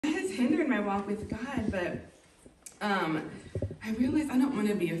hindered my walk with God, but I realized I don't want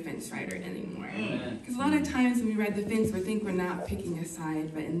to be a fence rider anymore. Because a lot of times when we ride the fence, we think we're not picking a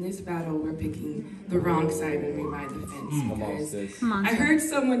side, but in this battle, we're picking the wrong side when we ride the fence. Because I heard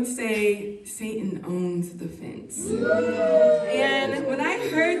someone say, Satan owns the fence. And when I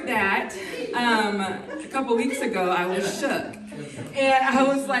heard that a couple weeks ago, I was shook. And I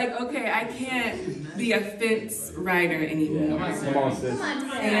was like, okay, I can't be a fence rider anymore. Come on, sis.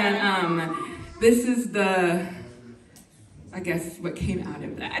 And this is I guess what came out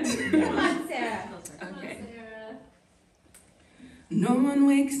of that. Okay. No one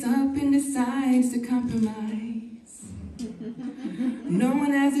wakes up and decides to compromise. No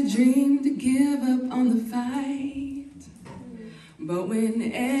one has a dream to give up on the fight. But when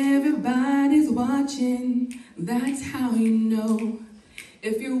everybody's watching, that's how you know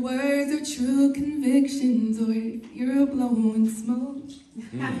if your words are true convictions or if you're blowing smoke.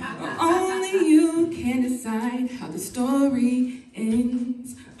 Only you can decide how the story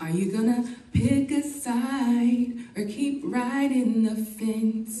ends. Are you gonna pick a side or keep riding the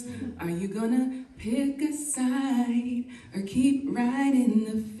fence? Are you gonna pick a side or keep riding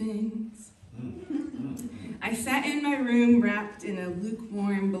the fence? I sat in my room wrapped in a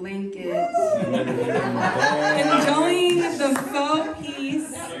lukewarm blanket, enjoying the faux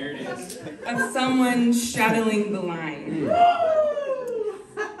peace of someone straddling the line.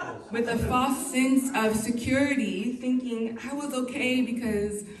 With a false sense of security, thinking I was okay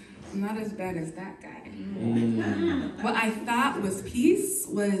because I'm not as bad as that guy. What I thought was peace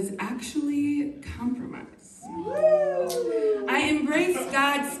was actually compromise. I embraced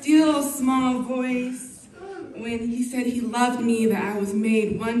God's still small voice when he said he loved me, that I was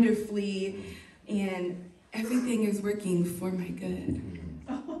made wonderfully, and everything is working for my good.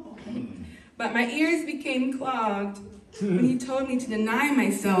 But my ears became clogged when he told me to deny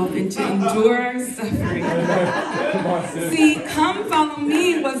myself and to endure suffering. See, come follow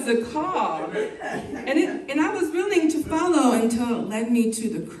me was the call. And I was willing to follow until it led me to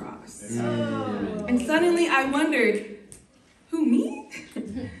the cross. And suddenly I wondered, who, me?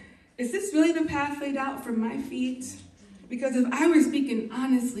 Is this really the path laid out for my feet? Because if I were speaking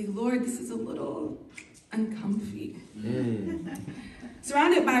honestly, Lord, this is a little uncomfy.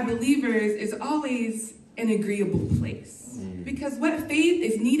 Surrounded by believers is always an agreeable place. Because what faith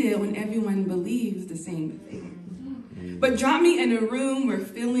is needed when everyone believes the same thing? But drop me in a room where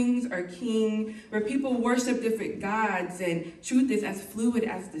feelings are king, where people worship different gods and truth is as fluid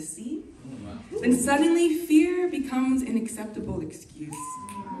as the sea, then suddenly fear becomes an acceptable excuse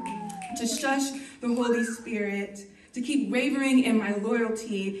to shush the Holy Spirit, to keep wavering in my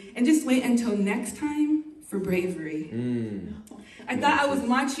loyalty, and just wait until next time for bravery. I thought I was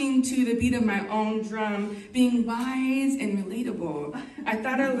marching to the beat of my own drum, being wise and relatable. I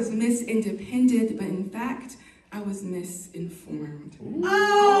thought I was Miss Independent, but in fact, I was misinformed.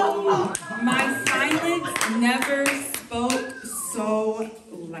 My silence never spoke so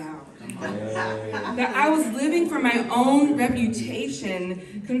loud. That I was living for my own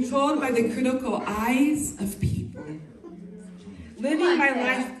reputation, controlled by the critical eyes of people. Living my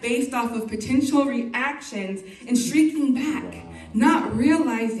life based off of potential reactions and shrieking back, not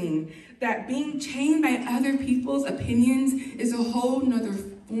realizing that being chained by other people's opinions is a whole nother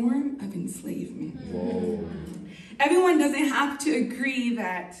form of enslavement. Everyone doesn't have to agree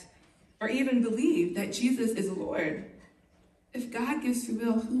that, or even believe that Jesus is Lord. If God gives free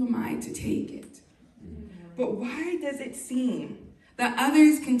will, who am I to take it? But why does it seem that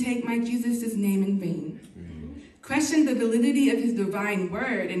others can take my Jesus' name in vain, question the validity of his divine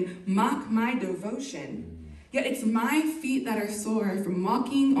word, and mock my devotion? Yet it's my feet that are sore from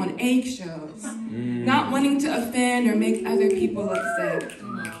walking on eggshells, not wanting to offend or make other people upset.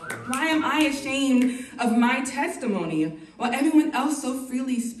 Why am I ashamed of my testimony while everyone else so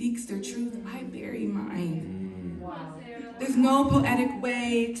freely speaks their truth? I bury mine. There's no poetic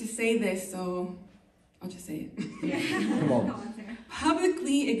way to say this, so I'll just say it. Come on.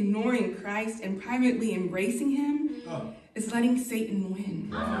 Publicly ignoring Christ and privately embracing him is letting Satan win.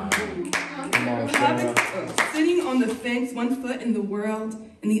 Sitting on the fence, one foot in the world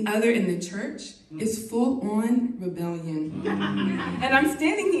and the other in the church, is full-on rebellion. And I'm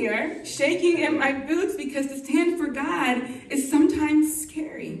standing here shaking in my boots because to stand for God is sometimes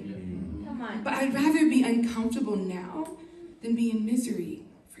scary. But I'd rather be uncomfortable now than be in misery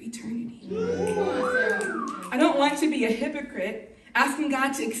for eternity. I don't want to be a hypocrite, asking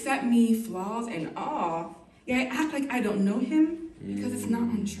God to accept me, flaws and all, yet I act like I don't know him because it's not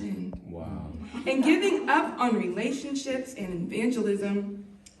on trend. And giving up on relationships and evangelism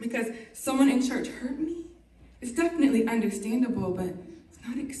because someone in church hurt me is definitely understandable, but it's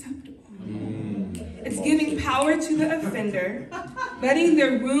not acceptable. power to the offender, letting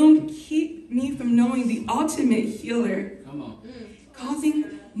their wound keep me from knowing the ultimate healer,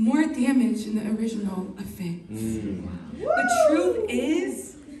 causing more damage than the original offense. The truth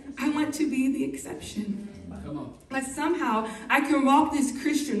is, I want to be the exception. That somehow I can walk this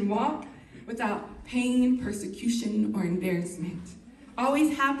Christian walk without pain, persecution, or embarrassment.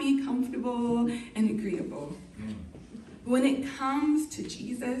 Always happy, comfortable, and agreeable. When it comes to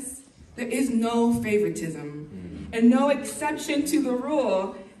Jesus, there is no favoritism and no exception to the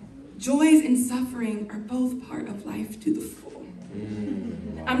rule. Joys and suffering are both part of life to the full.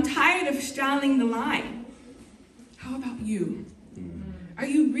 I'm tired of straddling the line. How about you? Are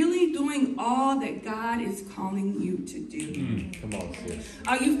you really doing all that God is calling you to do? Come on, sis.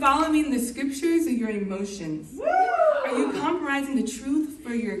 Are you following the scriptures or your emotions? Are you compromising the truth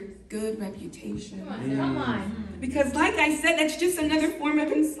for your good reputation? Come on. Because like I said, that's just another form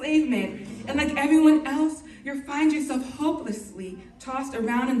of enslavement. And like everyone else, you find yourself hopelessly tossed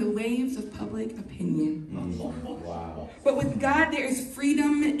around in the waves of public opinion. Wow. But with God, there is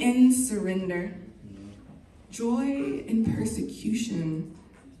freedom in surrender, joy in persecution,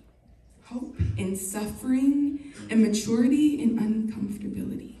 hope in suffering, and maturity in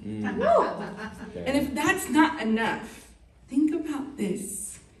uncomfortability. And if that's not enough, think about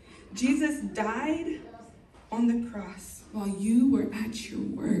this. Jesus died on the cross while you were at your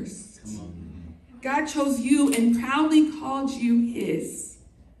worst. God chose you and proudly called you his.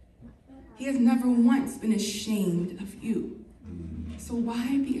 He has never once been ashamed of you. So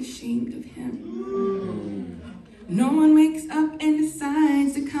why be ashamed of him? No one wakes up and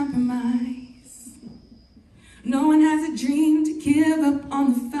decides to compromise. No one has a dream to give up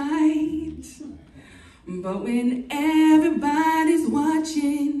on the fight. But when everybody's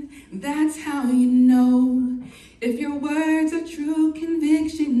watching, that's how you know if your words are true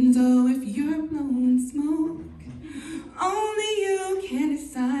convictions or if you're blowing smoke. Only you can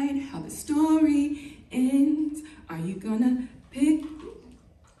decide how the story ends. Are you gonna pick?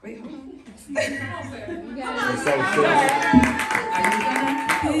 Wait, hold on. Are you gonna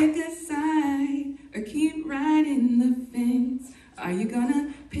pick a side or keep riding the fence? Are you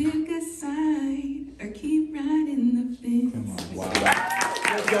gonna pick a side or keep riding the fence? Wow.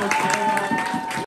 Let's go,